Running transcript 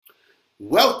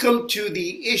Welcome to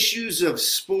the Issues of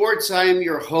Sports. I am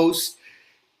your host,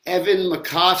 Evan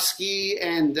Makovsky,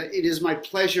 and it is my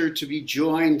pleasure to be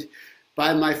joined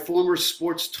by my former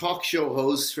sports talk show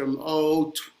host from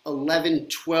 11,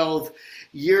 12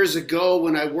 years ago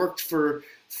when I worked for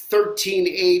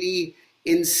 1380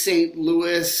 in St.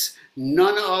 Louis.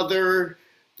 None other.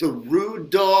 The Rude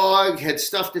Dog had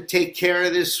stuff to take care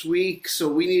of this week, so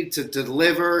we needed to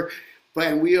deliver,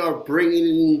 but we are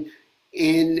bringing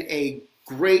in a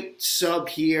great sub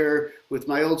here with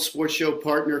my old sports show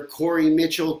partner, Corey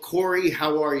Mitchell. Corey,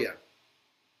 how are you?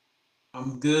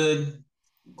 I'm good.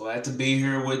 Glad to be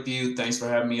here with you. Thanks for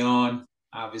having me on.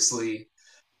 Obviously,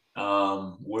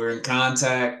 we're in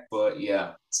contact, but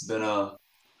yeah, it's been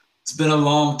a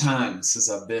long time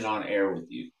since I've been on air with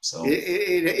you. So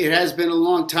It has been a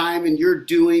long time, and you're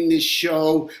doing this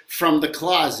show from the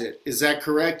closet. Is that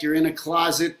correct? You're in a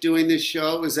closet doing this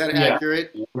show. Is that yeah,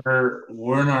 accurate?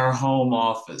 we're in our home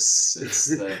office. It's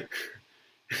the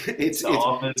it's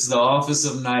the it's office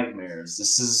of nightmares.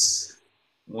 This is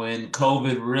when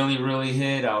COVID really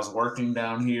hit. I was working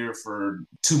down here for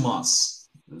 2 months.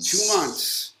 two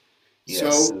months.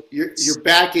 Yes, So you're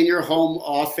back in your home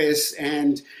office,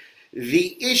 and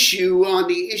the issue on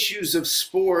the issues of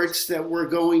sports that we're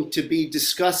going to be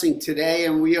discussing today,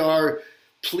 and we are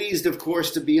pleased, of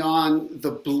course, to be on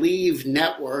the Believe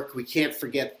Network. We can't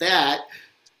forget that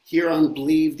here on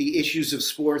Believe the Issues of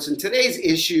Sports. And today's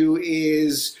issue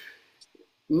is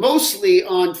mostly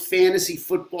on fantasy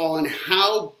football and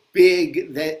how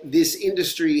big that this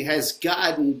industry has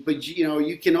gotten. But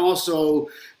you can also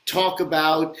talk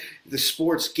about the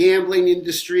sports gambling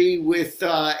industry with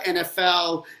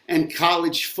NFL and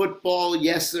college football.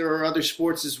 Yes, there are other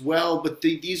sports as well, but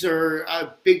these are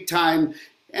big time.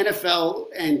 NFL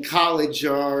and college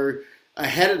are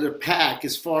ahead of the pack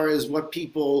as far as what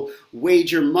people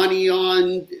wager money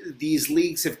on. These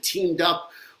leagues have teamed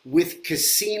up with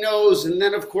casinos, and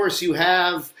then of course you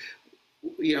have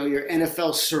your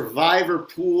NFL survivor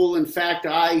pool. In fact,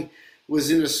 I was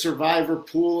in a survivor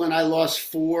pool and I lost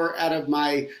 4 out of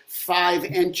my 5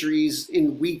 entries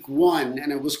in week 1,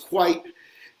 and it was quite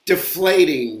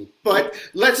deflating. But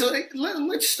let's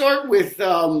start with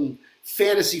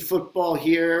fantasy football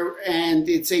here, and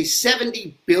it's a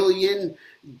 $70 billion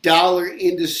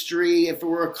industry. If it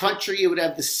were a country, it would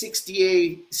have the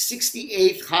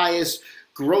 68th highest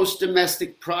gross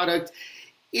domestic product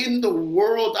in the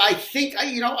world. I think,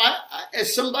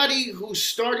 as somebody who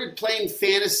started playing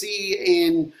fantasy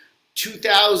in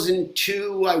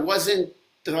 2002, I wasn't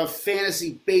a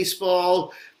fantasy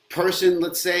baseball person,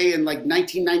 let's say, in like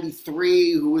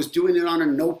 1993, who was doing it on a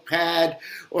notepad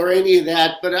or any of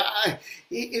that. But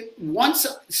once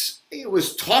it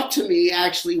was taught to me,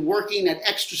 actually working at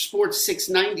Extra Sports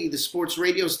 690, the sports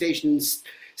radio station in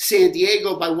San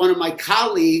Diego, by one of my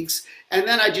colleagues, and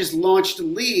then I just launched a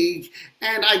league.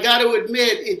 And I got to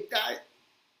admit,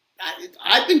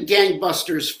 I've been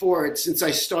gangbusters for it since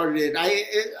I started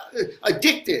it.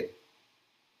 Addicted.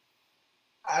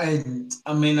 I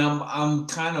I mean I'm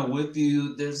kind of with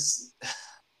you. There's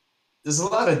a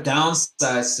lot of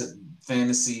downsides to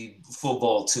fantasy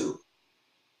football too.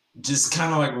 Just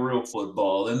kind of like real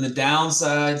football. And the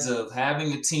downsides of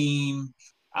having a team.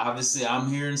 Obviously, I'm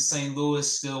here in St. Louis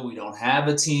still. We don't have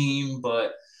a team,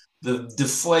 but the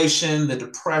deflation, the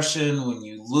depression when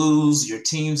you lose, your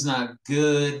team's not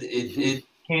good. It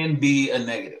can be a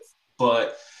negative.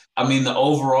 But I mean the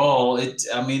overall, it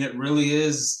really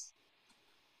is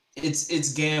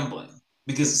it's gambling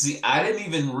because see I didn't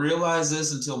even realize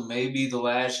this until maybe the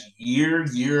last year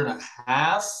and a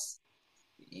half.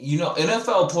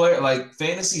 NFL player like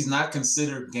fantasy is not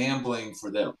considered gambling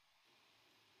for them.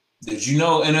 Did you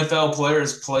know NFL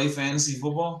players play fantasy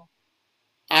football?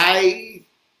 I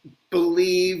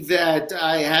believe that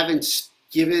I haven't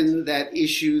given that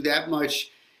issue that much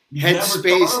You never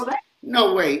headspace. thought of that?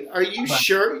 No, wait. Are you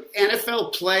sure I'm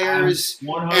NFL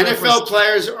 100%.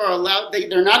 players are allowed?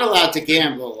 They're not allowed to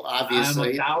gamble, I'm a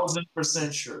obviously. thousand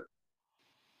percent sure.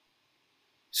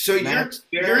 So Matthew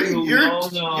Berry, who we all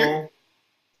you're know,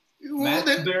 well,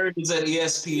 Matthew Berry was at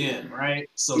ESPN, right?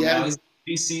 So now yeah. he's at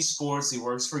BC Sports. He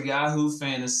works for Yahoo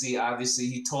Fantasy. Obviously,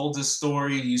 he told this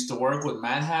story. He used to work with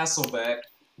Matt Hasselbeck,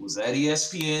 who's at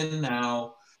ESPN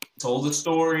now. Told the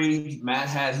story. Matt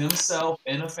had himself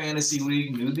in a fantasy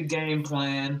league, knew the game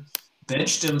plan,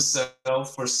 benched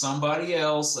himself for somebody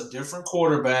else, a different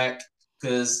quarterback,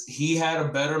 because he had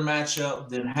a better matchup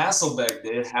than Hasselbeck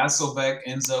did. Hasselbeck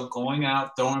ends up going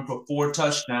out throwing for 4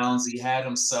 touchdowns. He had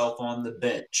himself on the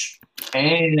bench.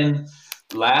 And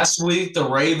last week, the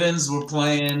Ravens were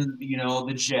playing,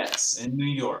 the Jets in New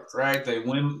York, right? They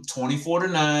win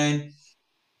 24-9.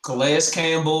 Calais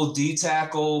Campbell, D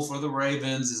tackle for the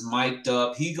Ravens, is mic'd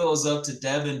up. He goes up to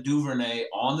Devin Duvernay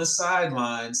on the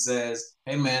sideline, says,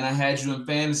 "Hey man, I had you in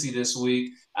fantasy this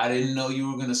week. I didn't know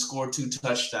you were going to score 2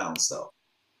 touchdowns, though.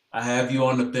 I have you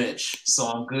on the bench. So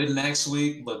I'm good next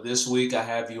week, but this week I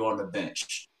have you on the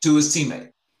bench." To his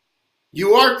teammate.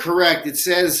 You are correct. It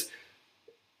says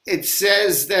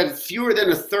that fewer than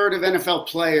a third of NFL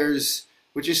players,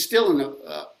 which is still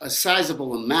a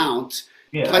sizable amount,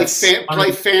 Yeah,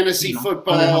 play fantasy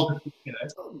football.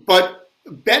 But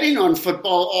betting on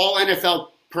football, all NFL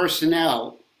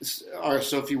personnel are,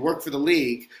 so if you work for the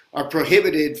league, are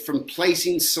prohibited from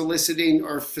placing, soliciting,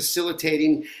 or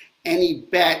facilitating any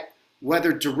bet,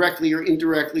 whether directly or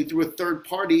indirectly through a third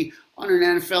party, on an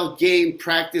NFL game,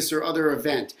 practice, or other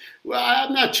event. Well,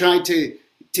 I'm not trying to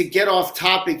get off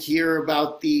topic here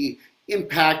about the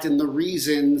impact and the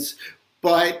reasons,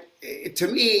 but to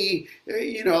me,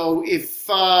 if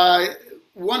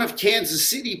one of Kansas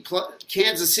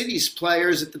City's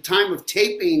players at the time of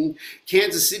taping,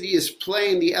 Kansas City is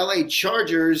playing the LA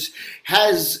Chargers,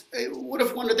 what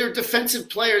if one of their defensive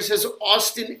players has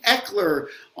Austin Eckler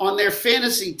on their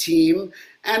fantasy team,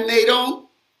 and they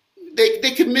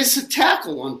could miss a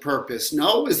tackle on purpose?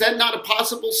 No, is that not a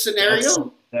possible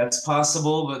scenario? That's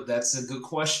possible, but that's a good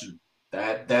question.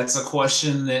 That's a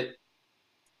question that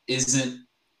isn't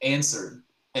answered.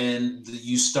 And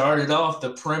you started off,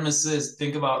 the premise is,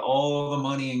 think about all the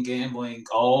money in gambling,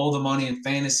 all the money in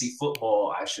fantasy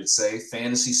football, I should say,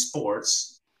 fantasy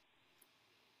sports.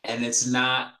 And it's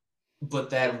not,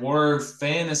 but that word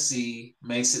fantasy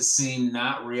makes it seem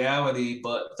not reality,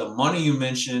 but the money you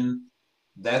mentioned,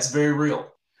 that's very real.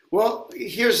 Well,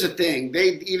 here's the thing.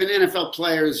 Even NFL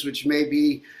players, which may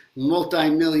be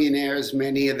multimillionaires,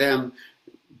 many of them,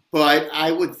 but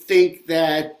I would think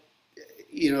that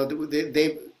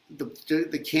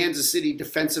the Kansas City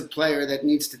defensive player that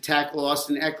needs to tackle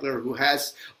Austin Eckler, who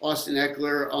has Austin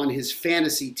Eckler on his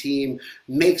fantasy team,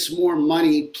 makes more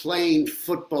money playing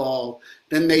football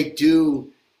than they do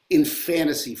in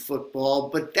fantasy football.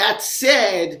 But that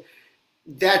said,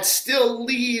 that still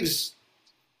leaves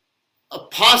a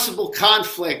possible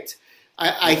conflict,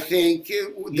 I think,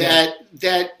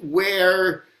 that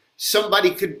where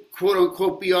somebody could, quote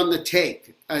unquote, be on the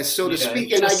take, so to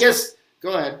speak. And I guess,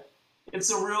 go ahead.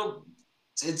 It's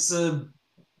it's a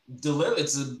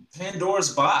it's a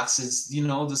Pandora's box. It's,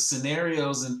 the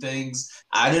scenarios and things.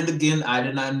 I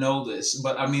did not know this,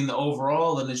 but I mean the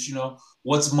overall, and it's,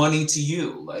 what's money to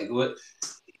you? Like, what,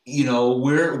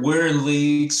 we're in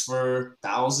leagues for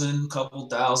couple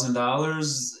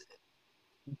 $1,000.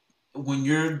 When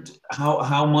you're,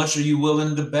 how much are you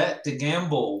willing to bet to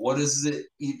gamble? What is it?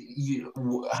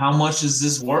 How much is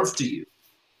this worth to you?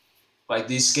 Like,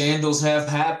 these scandals have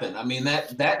happened. I mean,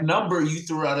 that number you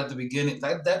threw out at the beginning,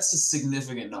 that's a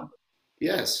significant number.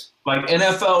 Yes. Like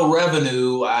NFL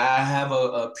revenue, I have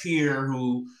a peer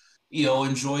who,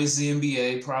 enjoys the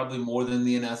NBA probably more than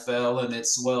the NFL. And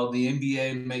it's, well, the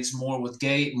NBA makes more with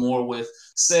gate, more with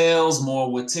sales, more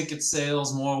with ticket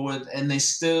sales, and the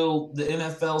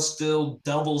NFL still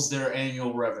doubles their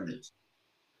annual revenues.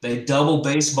 They double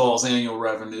baseball's annual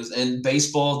revenues, and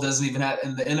baseball doesn't even have,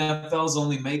 and the NFL is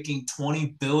only making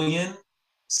 20 billion.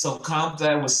 So comp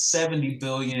that with 70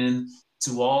 billion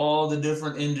to all the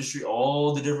different industry,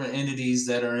 all the different entities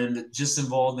that are just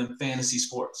involved in fantasy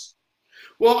sports.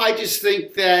 Well, I just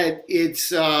think that it's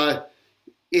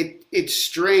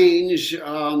strange.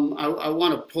 I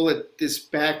want to pull this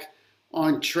back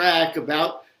on track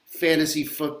about fantasy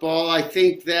football. I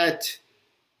think that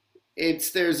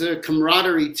there's a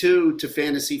camaraderie too to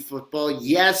fantasy football.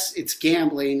 Yes, it's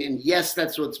gambling, and yes,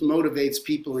 that's what motivates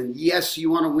people, and yes,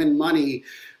 you want to win money,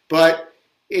 but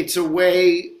it's a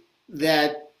way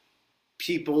that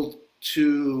people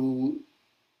to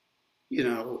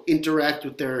interact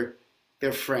with their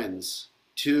friends,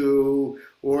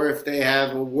 or if they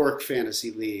have a work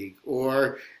fantasy league,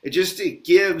 or it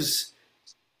gives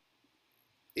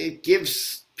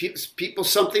people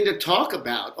something to talk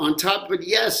about on top. But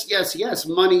yes,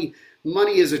 money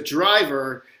is a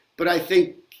driver, but I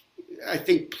think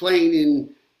playing in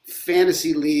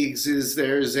fantasy leagues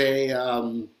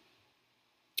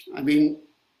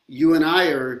you and I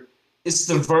are. It's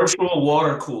the virtual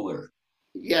water cooler.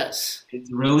 Yes. It's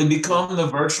really become the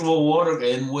virtual water.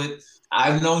 And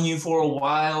I've known you for a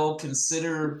while.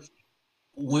 Consider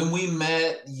when we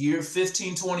met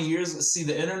 15, 20 years. See,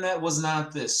 the internet was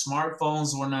not this.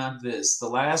 Smartphones were not this. The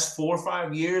last 4 or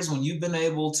 5 years, when you've been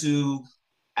able to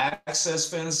access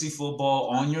fantasy football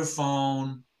on your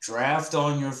phone, draft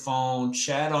on your phone,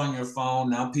 chat on your phone.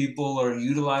 Now people are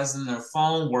utilizing their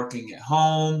phone, working at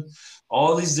home,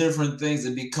 all these different things.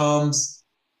 It becomes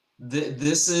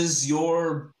This is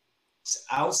your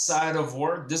outside of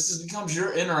work. Becomes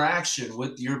your interaction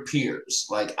with your peers.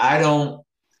 Like I don't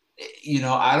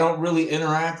really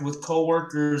interact with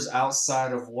coworkers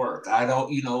outside of work. I don't,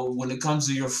 when it comes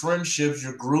to your friendships,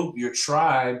 your group, your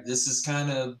tribe, this is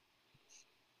kind of,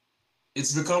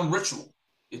 it's become ritual.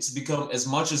 It's become, as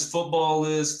much as football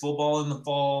is football in the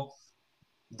fall,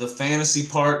 the fantasy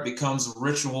part becomes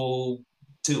ritual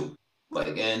too.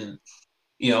 Like, and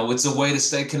it's a way to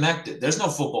stay connected. There's no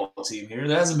football team here.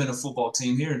 There hasn't been a football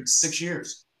team here in 6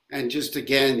 years. And just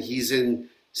again, he's in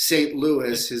St.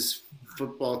 Louis. His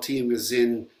football team is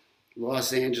in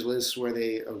Los Angeles, where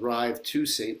they arrived to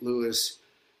St. Louis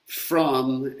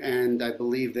from, and I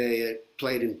believe they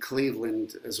played in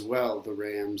Cleveland as well, the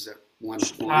Rams at one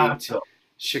point. Chicago.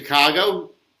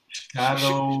 Chicago?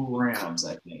 Chicago Rams,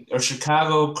 I think. Or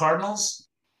Chicago Cardinals?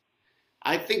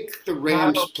 I think the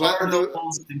Rams played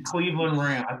in Cleveland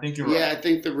Rams. I think you're right. Yeah, I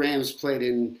think the Rams played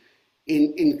in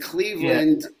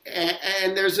Cleveland, yeah.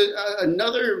 And there's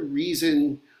another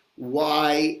reason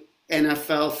why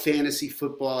NFL fantasy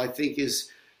football, I think, is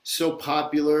so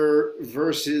popular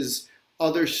versus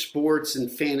other sports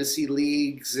and fantasy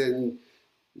leagues. And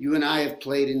you and I have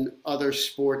played in other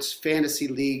sports fantasy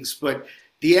leagues, but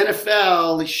the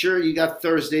NFL, sure, you got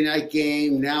Thursday night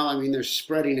game. Now, I mean, they're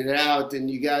spreading it out, and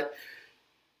you got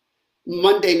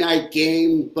Monday night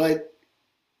game, but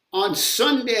on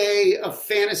Sunday, a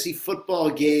fantasy football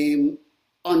game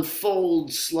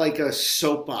unfolds like a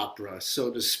soap opera,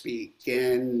 so to speak.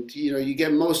 And, you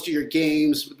get most of your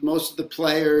games with most of the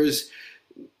players.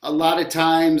 A lot of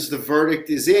times the verdict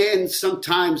is in.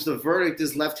 Sometimes the verdict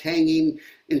is left hanging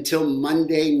until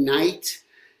Monday night.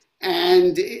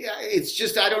 And it's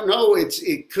just, I don't know,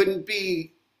 it couldn't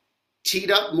be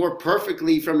teed up more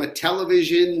perfectly from a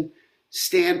television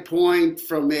standpoint,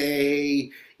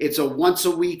 it's a once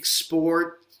a week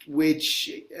sport, which,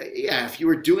 if you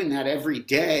were doing that every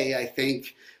day, I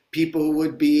think people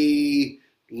would be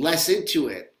less into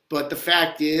it. But the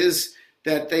fact is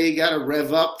that they got to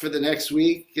rev up for the next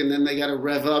week, and then they got to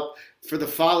rev up for the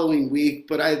following week.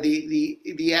 But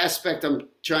the aspect I'm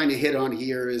trying to hit on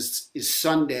here is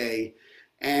Sunday,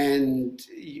 and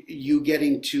you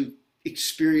getting to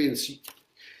experience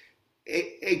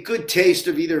a good taste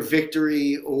of either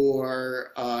victory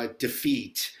or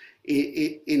defeat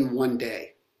in one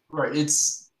day. Right.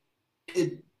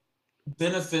 It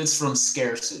benefits from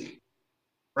scarcity,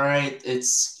 right?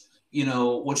 It's,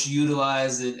 what you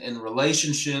utilize in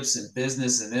relationships and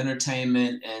business and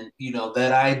entertainment, and,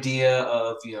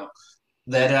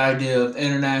 that idea of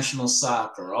international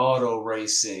soccer, auto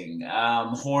racing,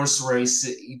 horse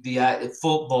racing, the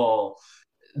football.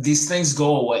 These things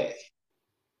go away.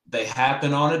 They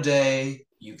happen on a day.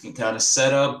 You can kind of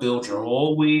set up, build your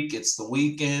whole week. It's the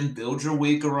weekend. Build your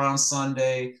week around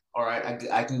Sunday. All right,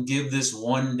 I can give this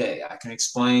one day. I can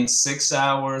explain 6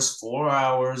 hours, 4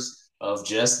 hours of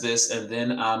just this, and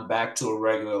then I'm back to a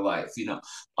regular life.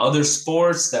 Other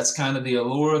sports, that's kind of the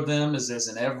allure of them, is there's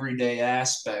an everyday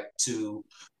aspect to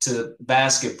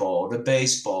basketball, to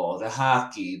baseball, to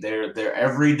hockey. They're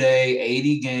everyday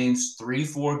 80 games,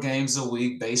 3-4 games a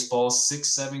week. Baseball,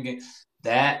 6-7 games.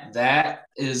 That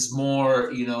is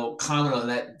more, common.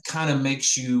 That kind of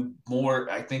makes you more,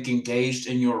 I think, engaged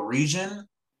in your region,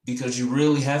 because you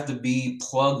really have to be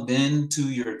plugged into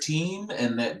your team,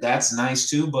 and that's nice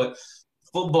too. But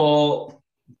football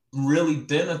really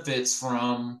benefits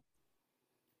from,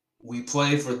 we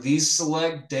play for these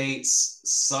select dates,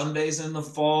 Sundays in the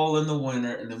fall and the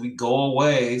winter, and then we go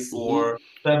away for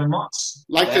 7 months.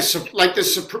 Like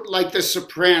the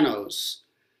Sopranos.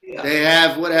 Yeah. They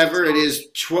have whatever it is.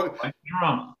 Like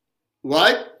drama.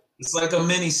 What? It's like a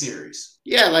mini series.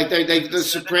 Yeah, like the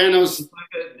Sopranos.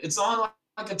 It's on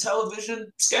like a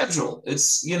television schedule.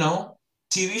 It's,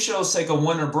 TV shows take a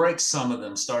winter break. Some of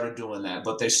them started doing that,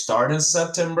 but they start in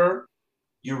September.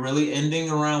 You're really ending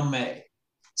around May.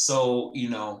 So,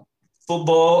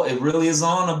 football, it really is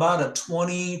on about a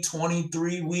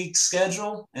 23 week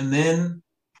schedule, and then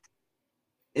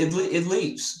it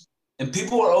leaves. And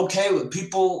people are okay with,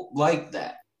 people like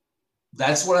that.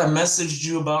 That's what I messaged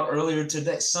you about earlier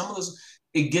today. Some of this,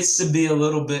 it gets to be a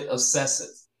little bit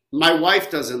obsessive. My wife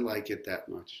doesn't like it that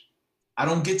much. I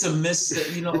don't get to miss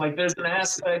it. Like there's an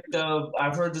aspect of,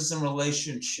 I've heard this in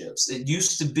relationships. It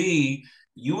used to be,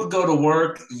 you would go to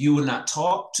work, you would not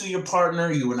talk to your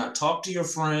partner, you would not talk to your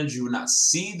friends, you would not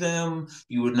see them,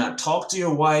 you would not talk to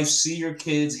your wife, see your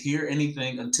kids, hear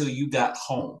anything until you got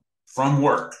home from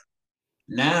work.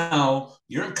 Now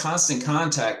you're in constant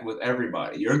contact with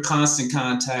everybody. You're in constant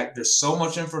contact. There's so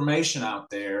much information out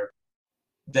there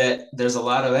that there's a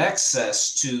lot of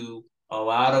access to a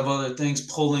lot of other things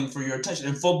pulling for your attention.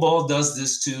 And football does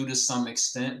this too to some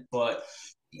extent, but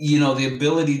the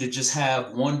ability to just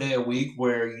have one day a week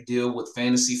where you deal with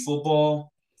fantasy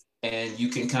football and you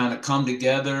can kind of come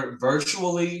together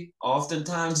virtually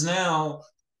oftentimes now.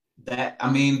 That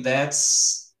I mean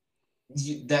that's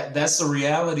the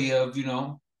reality of,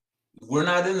 we're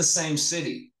not in the same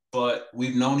city, but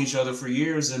we've known each other for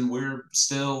years and we're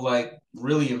still like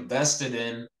really invested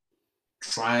in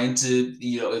trying to,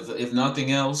 if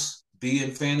nothing else, be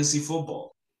in fantasy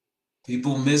football.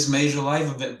 People miss major life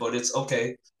event, but it's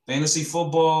okay. Fantasy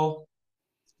football,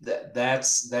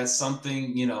 that's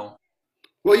something,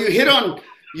 Well, you hit FOMO. on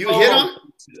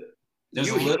There's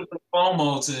a you hit, little bit of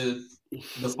FOMO to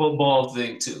the football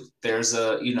thing too. There's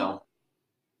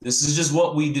this is just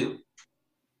what we do.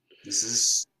 This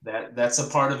is that's a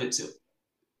part of it too.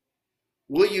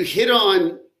 well, you hit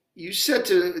on you said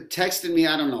to texted me,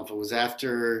 I don't know if it was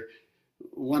after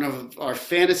one of our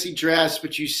fantasy drafts,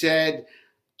 but you said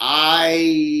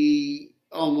I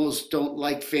almost don't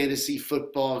like fantasy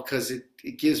football because it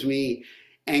gives me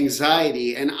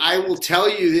anxiety. And I will tell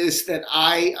you this, that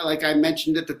like I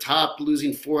mentioned at the top,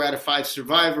 losing 4 out of 5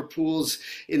 survivor pools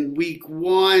in week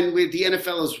one. With the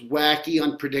NFL is wacky,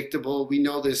 unpredictable. We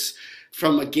know this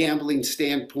from a gambling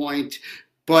standpoint.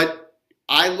 But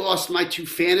I lost my 2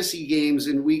 fantasy games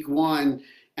in week one,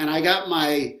 and I got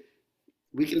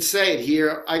we can say it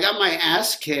here, I got my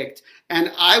ass kicked,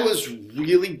 and I was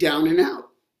really down and out.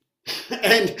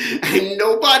 And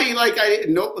nobody, like, I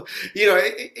no,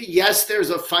 yes, there's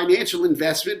a financial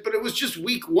investment, but it was just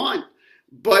week one.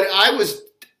 But I was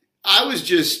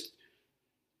just,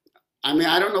 I mean,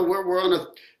 I don't know where we're on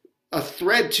a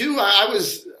thread too. I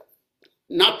was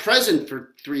not present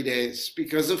for 3 days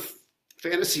because of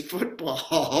fantasy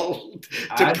football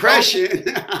depression.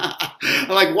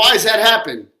 Like, why does that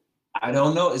happen? I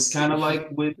don't know. It's kind of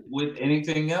like with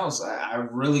anything else. I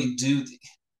really do.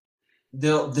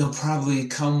 They'll probably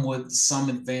come with some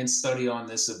advanced study on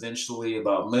this eventually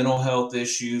about mental health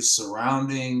issues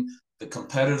surrounding the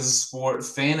competitive sport.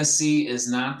 Fantasy is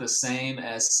not the same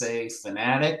as, say,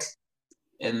 Fanatic,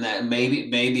 and that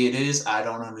maybe it is. I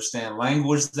don't understand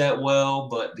language that well,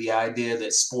 but the idea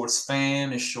that sports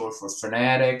fan is short for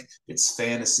fanatic, it's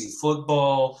fantasy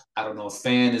football. I don't know if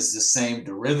fan is the same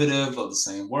derivative of the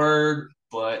same word,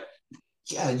 but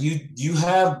yeah, you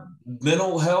have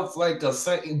mental health like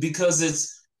affect because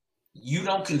it's you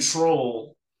don't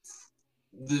control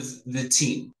the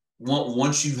team.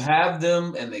 Once you have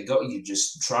them and they go, you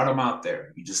just trot them out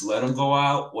there. You just let them go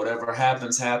out. Whatever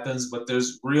happens, happens. But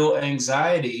there's real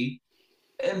anxiety,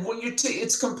 and when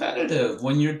it's competitive.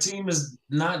 When your team is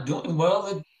not doing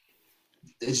well,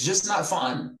 it's just not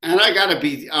fun. And I got to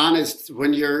be honest,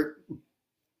 when your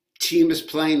team is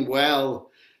playing well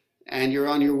and you're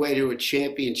on your way to a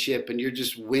championship and you're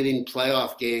just winning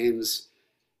playoff games,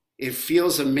 it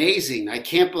feels amazing. I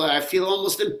can't believe, I feel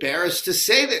almost embarrassed to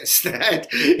say this, that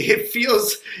it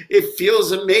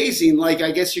feels amazing. Like,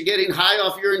 I guess you're getting high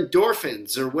off your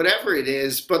endorphins or whatever it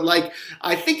is. But like,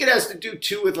 I think it has to do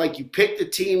too with, like, you pick the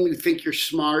team, you think you're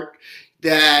smart,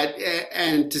 that,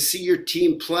 and to see your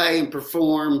team play and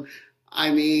perform.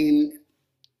 I mean,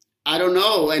 I don't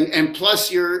know. And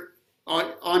plus you're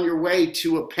on your way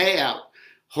to a payout,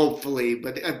 hopefully.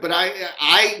 But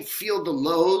I feel the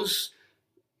lows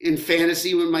in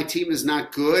fantasy when my team is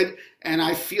not good, and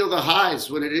I feel the highs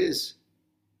when it is.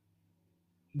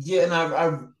 Yeah, and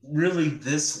I really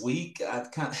this week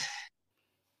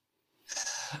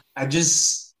I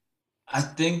just I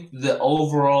think the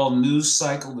overall news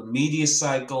cycle, the media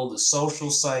cycle, the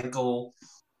social cycle,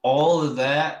 all of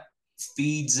that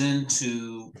feeds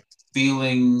into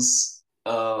feelings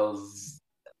of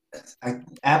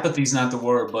apathy is not the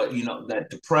word, but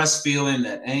that depressed feeling,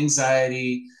 that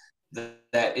anxiety,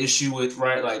 that issue with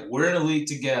right, like we're in a league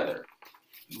together.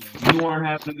 You weren't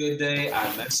having a good day. I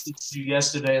messaged you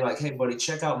yesterday, like, hey, buddy,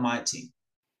 check out my team.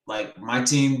 Like my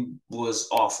team was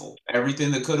awful.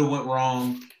 Everything that could have went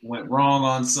wrong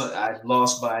on. I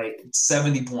lost by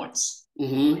 70 points.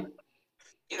 Mm-hmm.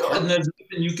 And there's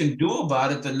nothing you can do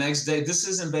about it the next day. This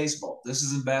isn't baseball. This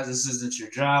isn't bad. This isn't your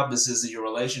job. This isn't your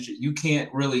relationship. You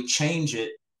can't really change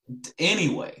it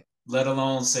anyway, let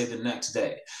alone say the next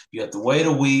day. You have to wait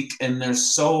a week, and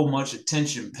there's so much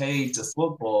attention paid to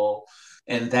football,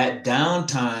 and that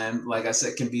downtime, like I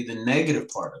said, can be the negative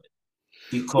part of it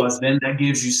because then that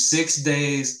gives you 6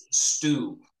 days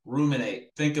stew,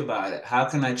 ruminate, think about it. How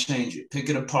can I change it? Pick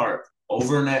it apart,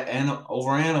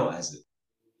 overanalyze it.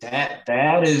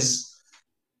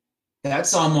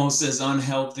 That's almost as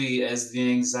unhealthy as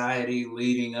the anxiety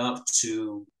leading up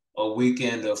to a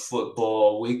weekend of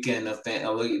football,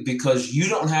 because you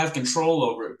don't have control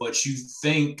over it, but you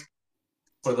think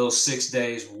for those 6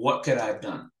 days, what could I have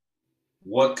done?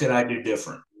 What could I do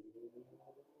different?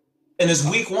 And it's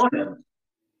week one.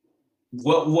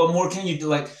 What more can you do?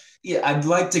 Like, yeah, I'd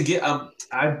like to get. I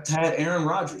had Aaron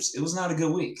Rodgers. It was not a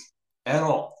good week at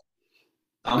all.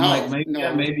 I'm like, No,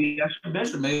 no. maybe I should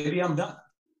bench him. Maybe I'm done.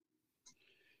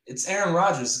 It's Aaron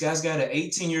Rodgers. This guy's got an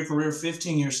 18-year career,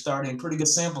 15 years starting, pretty good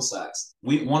sample size.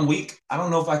 1 week, I don't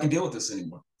know if I can deal with this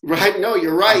anymore. Right? No,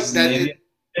 you're right. Maybe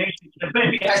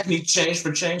I need change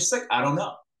for change sake. I don't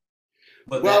know.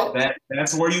 But Well,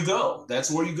 that's where you go. That's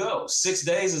where you go. 6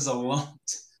 days is a long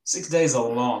 6 days a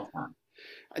long time.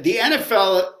 the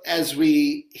NFL, as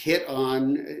we hit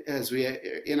on, as we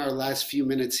in our last few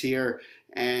minutes here,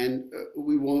 and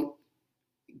we won't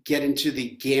get into the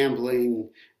gambling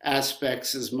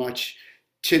aspects as much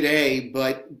today,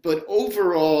 but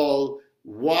overall,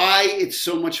 why it's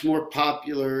so much more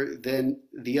popular than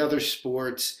the other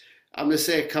sports. I'm going to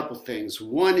say a couple things.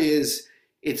 One is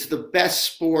it's the best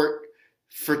sport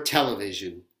for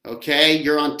television. Okay,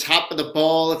 you're on top of the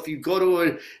ball. If you go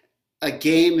to a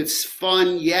game, it's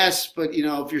fun, yes, but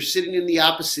if you're sitting in the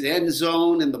opposite end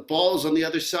zone and the ball's on the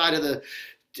other side of the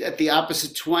at the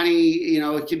opposite 20,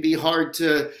 it can be hard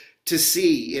to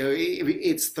see.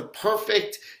 It's the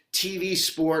perfect TV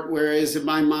sport, whereas in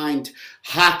my mind,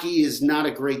 hockey is not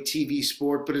a great TV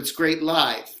sport, but it's great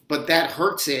live. But that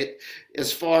hurts it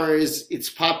as far as its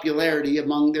popularity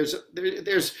among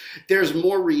there's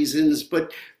more reasons,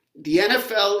 but the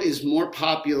NFL is more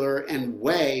popular and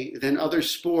way than other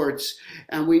sports,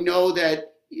 and we know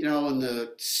that in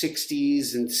the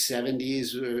 60s and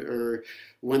 70s or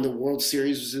when the World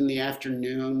Series was in the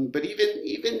afternoon, but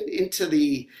even into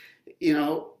the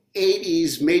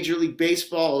 80s, Major League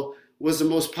Baseball was the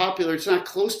most popular. It's not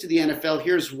close to the NFL.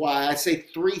 Here's why. I say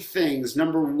three things.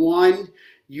 Number one,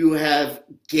 you have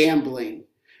gambling.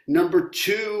 Number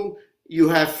two, you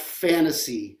have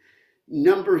fantasy.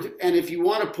 And if you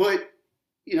want to put,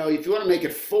 if you want to make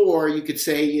it four, you could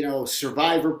say,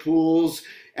 survivor pools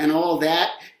and all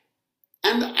that.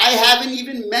 And I haven't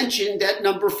even mentioned at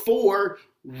number four,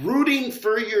 rooting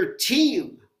for your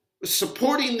team,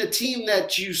 supporting the team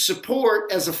that you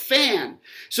support as a fan.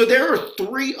 So there are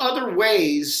three other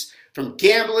ways, from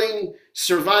gambling,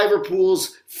 survivor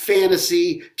pools,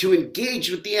 fantasy, to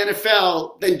engage with the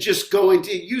NFL than just going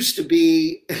to. It used to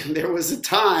be, there was a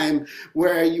time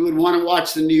where you would want to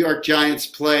watch the New York Giants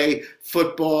play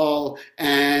football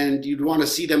and you'd want to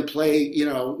see them play,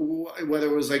 whether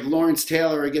it was like Lawrence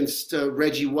Taylor against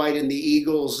Reggie White and the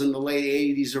Eagles in the late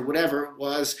 80s or whatever it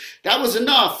was. That was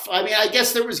enough. I mean, I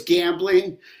guess there was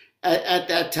gambling at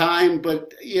that time,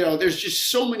 but, there's just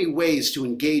so many ways to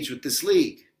engage with this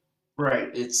league. Right.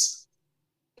 It's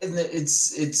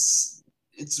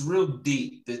real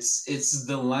deep. It's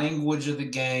the language of the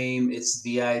game. It's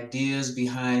the ideas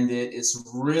behind it. It's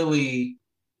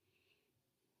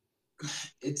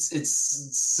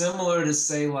similar to,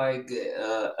 say, like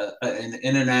an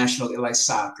international, like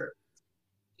soccer.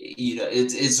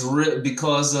 It's real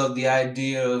because of the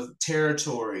idea of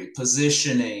territory,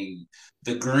 positioning,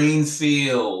 the green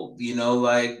field,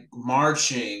 like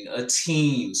marching, a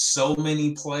team, so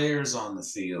many players on the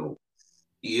field.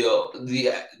 You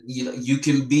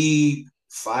can be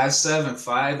 5'7",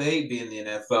 5'8", be in the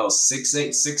NFL, 6'8",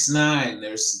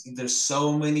 6'9". There's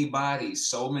so many bodies,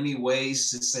 so many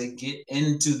ways to say get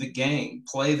into the game,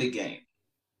 play the game.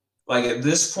 Like at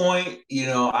this point,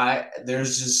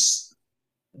 there's just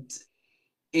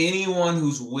anyone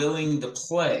who's willing to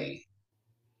play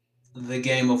the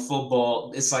game of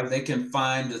football. It's like they can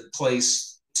find a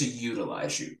place to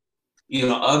utilize you.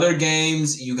 Other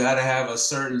games, you got to have a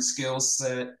certain skill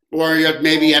set. Or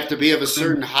maybe you have to be of a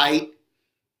certain height.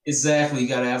 Exactly. You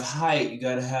got to have height. You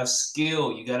got to have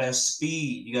skill. You got to have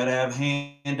speed. You got to have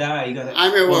hand-eye. You got to. I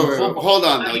mean, hold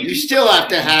on, though. You still have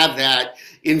to have that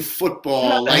in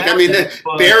football. Like, I mean,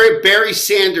 Barry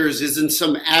Sanders isn't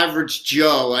some average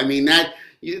Joe. I mean,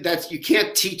 you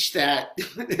can't teach that.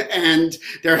 And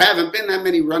there haven't been that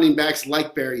many running backs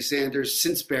like Barry Sanders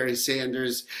since Barry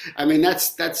Sanders. I mean,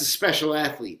 that's a special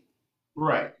athlete.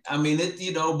 Right. I mean,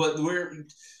 but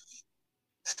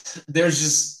there's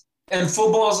just. And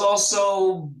football is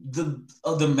also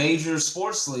the major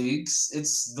sports leagues.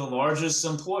 It's the largest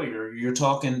employer. You're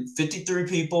talking 53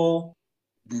 people.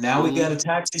 Now we got a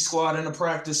taxi squad and a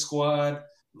practice squad.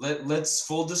 Let's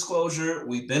full disclosure.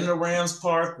 We've been to Rams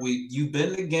Park. You've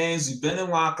been to games. You've been in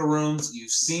locker rooms. You've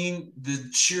seen the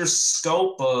sheer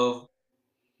scope of.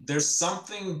 There's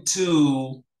something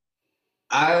to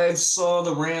I saw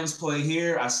the Rams play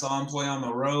here. I saw them play on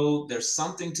the road. There's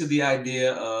something to the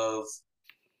idea of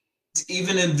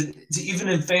even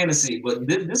in fantasy, but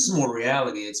this is more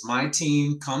reality. It's my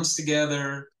team comes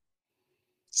together,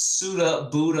 suit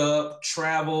up, boot up,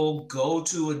 travel, go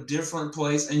to a different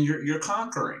place, and you're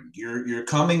conquering. You're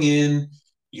coming in.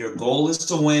 Your goal is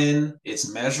to win.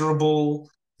 It's measurable.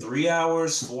 3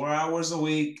 hours, 4 hours a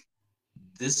week.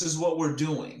 This is what we're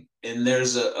doing. And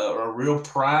there's a real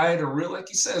pride, a real, like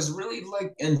you said, it's really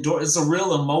like it's a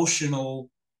real emotional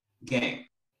game.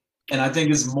 And I think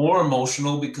it's more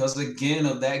emotional because, again,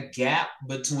 of that gap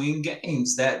between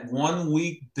games, that 1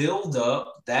 week build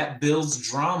up, that builds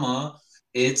drama.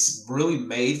 It's really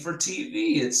made for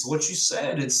TV. It's what you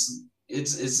said.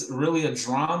 It's really a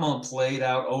drama played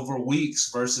out over weeks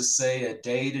versus, say, a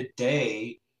day to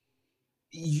day.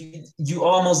 You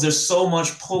almost, there's so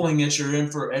much pulling at your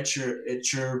info at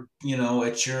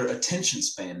your attention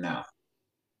span now.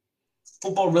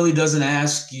 Football really doesn't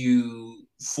ask you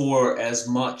for as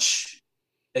much,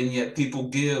 and yet people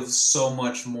give so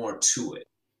much more to it.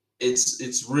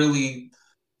 It's really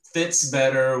fits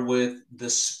better with the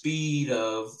speed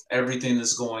of everything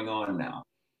that's going on now.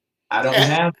 I don't Yeah.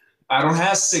 have I don't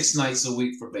have 6 nights a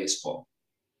week for baseball.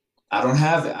 I don't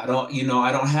have it. I don't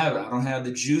have it. I don't have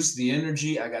the juice, the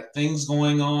energy. I got things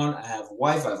going on. I have a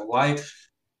wife, I have a life.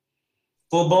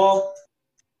 Football,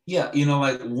 yeah,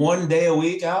 like 1 day a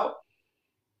week out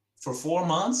for 4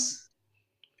 months.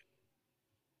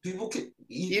 People can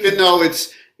Even though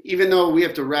we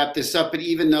have to wrap this up, but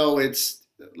even though it's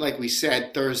like we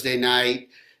said, Thursday night,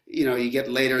 you get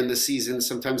later in the season.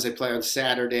 Sometimes they play on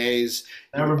Saturdays.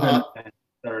 never been Uh, a fan of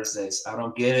Thursdays. I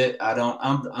don't get it. I don't.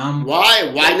 I'm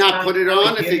why? Why just not not put it really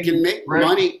on if it can getting make ready.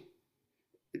 money?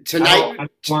 I don't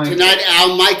like it. Tonight,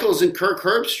 Al Michaels and Kirk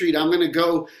Herbstreit. I'm going to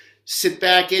go sit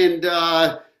back and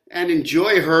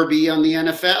enjoy Herbie on the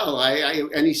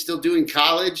NFL. And he's still doing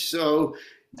college, so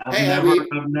hey, I mean,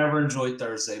 I've never enjoyed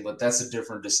Thursday, but that's a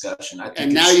different discussion. I and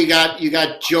think now it's you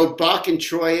got Joe Buck and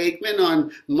Troy Aikman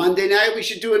on Monday night. We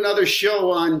should do another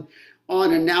show on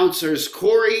announcers.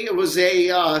 Corey, it was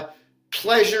a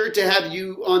pleasure to have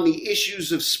you on the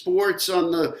issues of sports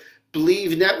on the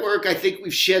Believe Network. I think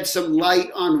we've shed some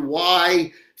light on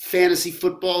why fantasy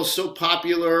football is so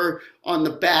popular on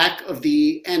the back of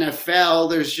the NFL.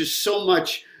 There's just so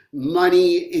much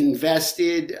money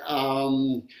invested.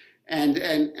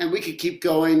 And we could keep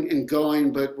going and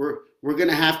going, but we're going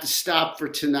to have to stop for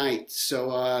tonight.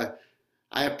 So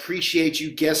I appreciate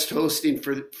you guest hosting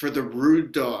for the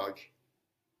Rude Dog.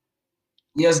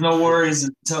 he has no worries.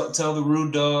 And tell the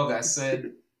rude dog. I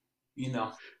said, you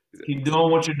know, keep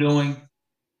doing what you're doing.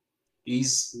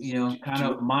 He's kind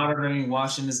of monitoring,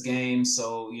 watching this game.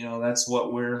 So Rude that's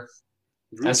what we're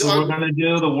Dog. gonna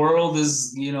do. The world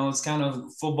is, it's kind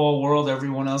of football world.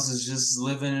 Everyone else is just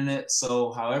living in it.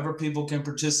 So however people can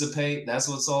participate, that's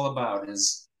what it's all about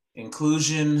is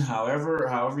inclusion. However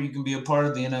you can be a part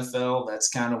of the NFL, that's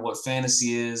kind of what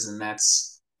fantasy is, and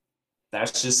that's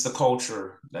just the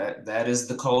culture. That is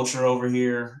the culture over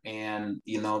here. And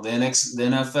the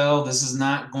NFL, this is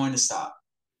not going to stop.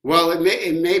 Well, it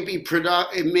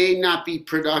may not be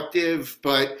productive,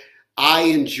 but I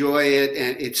enjoy it,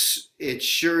 and it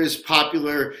sure is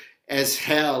popular as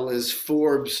hell. As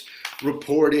Forbes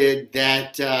reported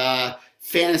that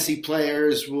fantasy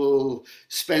players will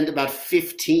spend about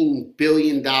 $15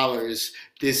 billion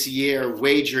this year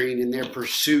wagering in their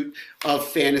pursuit of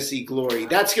fantasy glory.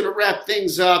 That's going to wrap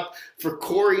things up for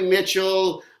Corey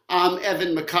Mitchell. I'm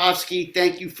Evan Makovsky.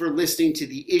 Thank you for listening to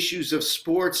the Issues of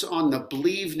Sports on the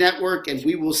Believe Network, and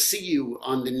we will see you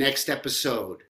on the next episode.